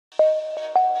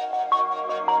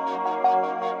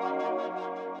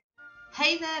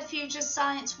Hey there, future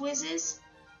science whizzes!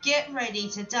 Get ready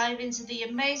to dive into the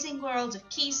amazing world of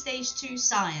Key Stage 2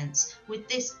 science with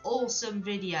this awesome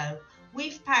video.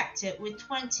 We've packed it with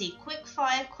 20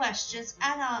 quick-fire questions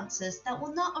and answers that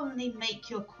will not only make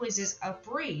your quizzes a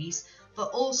breeze,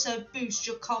 but also boost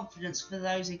your confidence for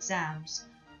those exams.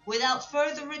 Without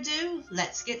further ado,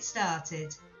 let's get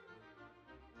started.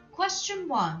 Question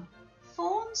 1.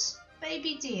 Fawns,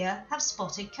 baby deer, have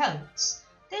spotted coats.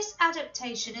 This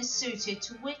adaptation is suited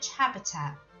to which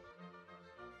habitat?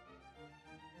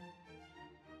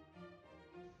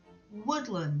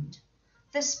 Woodland.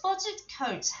 The spotted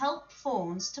coats help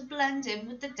fawns to blend in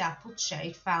with the dappled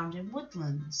shade found in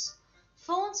woodlands.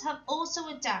 Fawns have also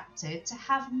adapted to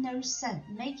have no scent,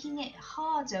 making it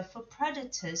harder for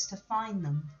predators to find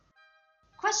them.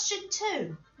 Question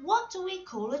 2. What do we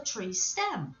call a tree's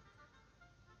stem?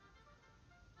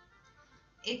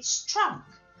 Its trunk.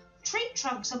 Tree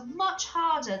trunks are much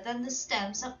harder than the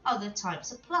stems of other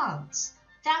types of plants.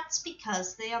 That's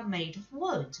because they are made of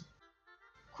wood.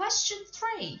 Question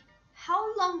 3.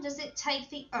 How long does it take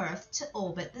the Earth to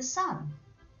orbit the Sun?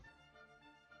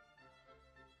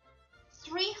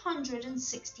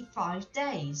 365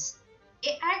 days.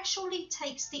 It actually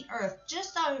takes the Earth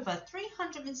just over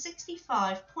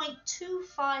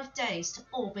 365.25 days to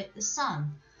orbit the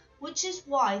Sun, which is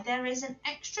why there is an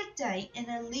extra day in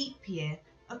a leap year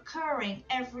occurring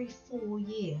every 4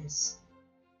 years.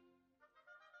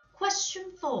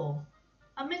 Question 4.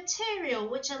 A material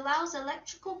which allows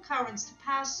electrical currents to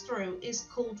pass through is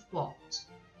called what?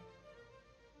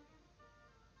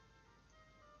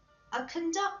 A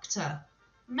conductor.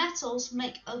 Metals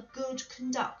make a good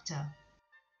conductor.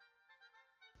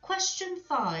 Question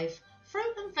 5.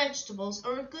 Fruit and vegetables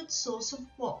are a good source of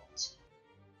what?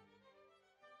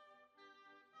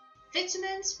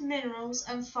 Vitamins, minerals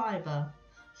and fibre.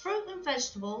 Fruit and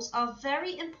vegetables are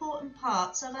very important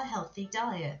parts of a healthy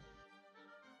diet.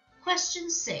 Question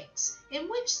 6. In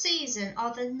which season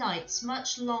are the nights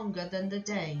much longer than the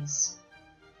days?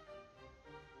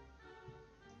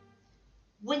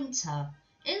 Winter.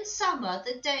 In summer,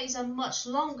 the days are much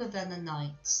longer than the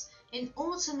nights. In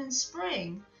autumn and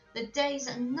spring, the days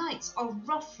and nights are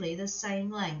roughly the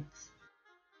same length.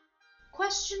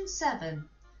 Question 7.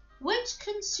 Which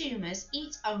consumers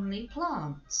eat only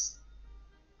plants?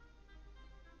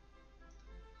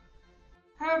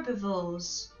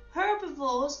 Herbivores.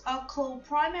 Herbivores are called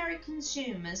primary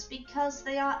consumers because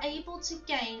they are able to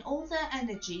gain all their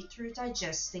energy through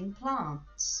digesting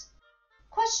plants.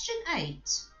 Question 8.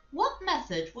 What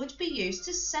method would be used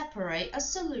to separate a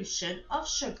solution of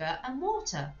sugar and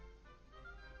water?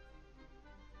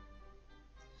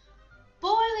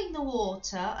 Boiling the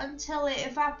water until it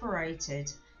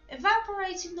evaporated.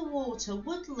 Evaporating the water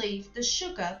would leave the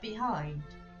sugar behind.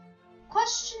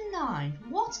 Question 9.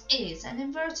 What is an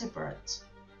invertebrate?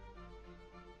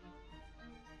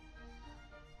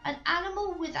 An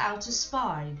animal without a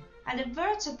spine. An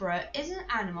invertebrate is an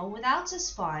animal without a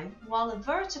spine, while a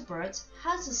vertebrate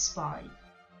has a spine.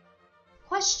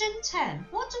 Question 10.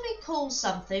 What do we call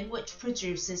something which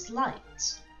produces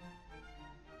light?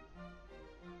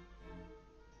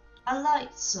 A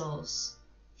light source.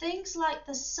 Things like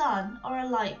the sun or a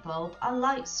light bulb are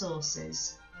light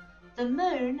sources. The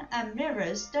moon and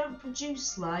mirrors don't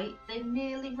produce light, they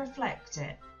merely reflect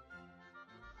it.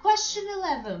 Question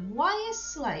 11. Why is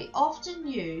slate often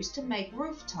used to make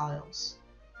roof tiles?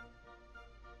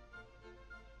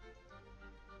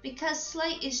 Because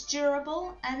slate is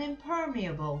durable and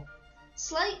impermeable.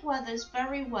 Slate weathers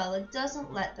very well and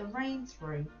doesn't let the rain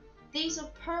through. These are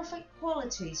perfect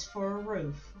qualities for a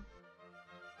roof.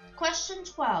 Question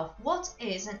 12. What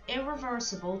is an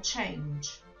irreversible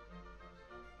change?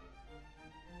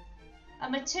 A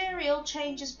material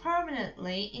changes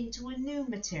permanently into a new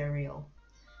material.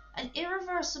 An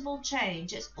irreversible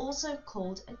change is also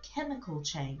called a chemical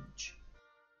change.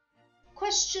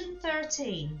 Question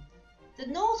 13. The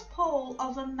north pole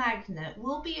of a magnet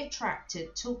will be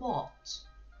attracted to what?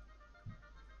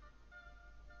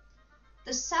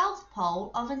 The south pole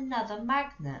of another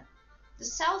magnet. The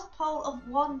south pole of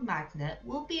one magnet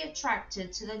will be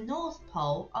attracted to the north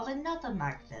pole of another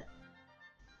magnet.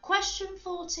 Question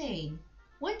 14.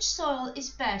 Which soil is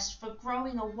best for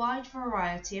growing a wide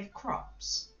variety of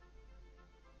crops?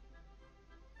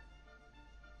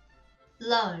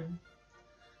 Loam.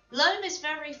 Loam is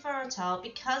very fertile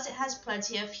because it has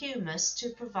plenty of humus to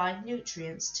provide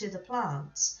nutrients to the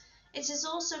plants. It is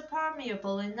also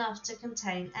permeable enough to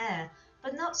contain air,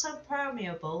 but not so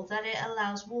permeable that it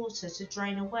allows water to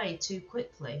drain away too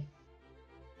quickly.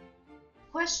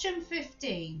 Question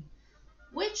 15.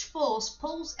 Which force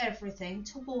pulls everything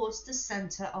towards the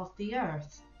center of the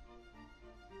Earth?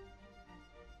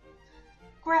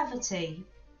 Gravity.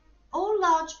 All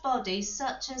large bodies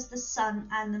such as the Sun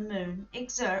and the Moon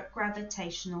exert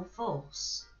gravitational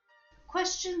force.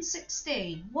 Question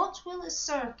 16. What will a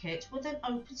circuit with an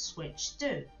open switch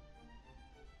do?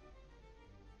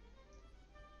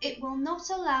 It will not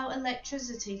allow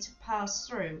electricity to pass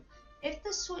through. If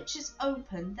the switch is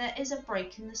open, there is a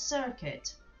break in the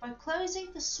circuit. By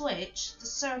closing the switch, the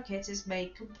circuit is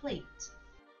made complete.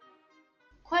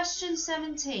 Question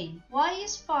 17. Why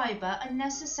is fibre a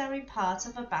necessary part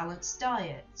of a balanced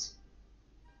diet?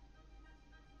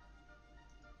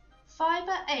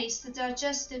 Fibre aids the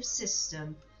digestive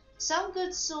system. Some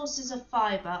good sources of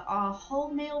fibre are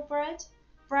wholemeal bread,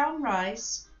 brown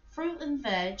rice, fruit and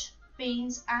veg,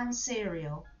 beans and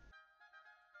cereal.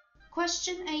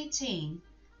 Question 18.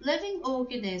 Living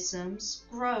organisms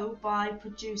grow by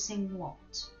producing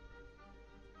what?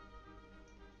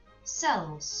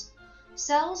 Cells.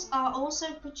 Cells are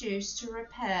also produced to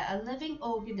repair a living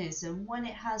organism when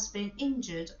it has been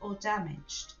injured or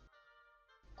damaged.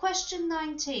 Question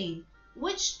 19.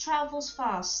 Which travels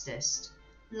fastest,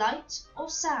 light or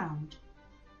sound?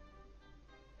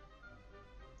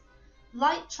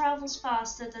 Light travels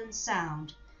faster than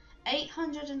sound,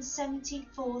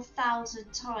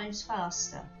 874,000 times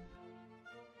faster.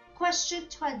 Question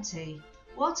 20.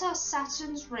 What are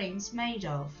Saturn's rings made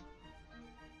of?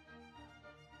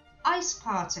 Ice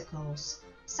particles.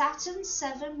 Saturn's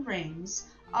 7 rings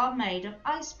are made of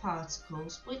ice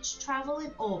particles which travel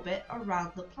in orbit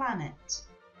around the planet.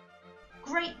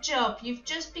 Great job! You've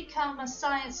just become a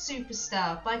science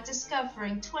superstar by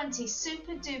discovering 20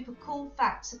 super duper cool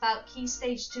facts about Key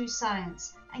Stage 2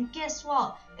 science. And guess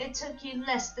what? It took you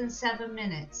less than 7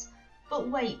 minutes. But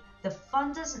wait, the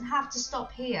fun doesn't have to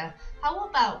stop here. How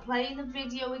about playing the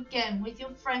video again with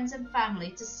your friends and family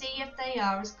to see if they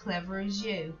are as clever as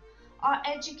you? Our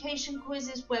Education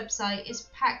Quizzes website is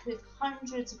packed with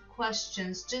hundreds of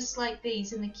questions just like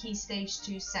these in the Key Stage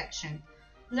 2 section.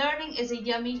 Learning is a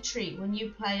yummy treat when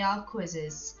you play our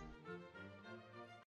quizzes.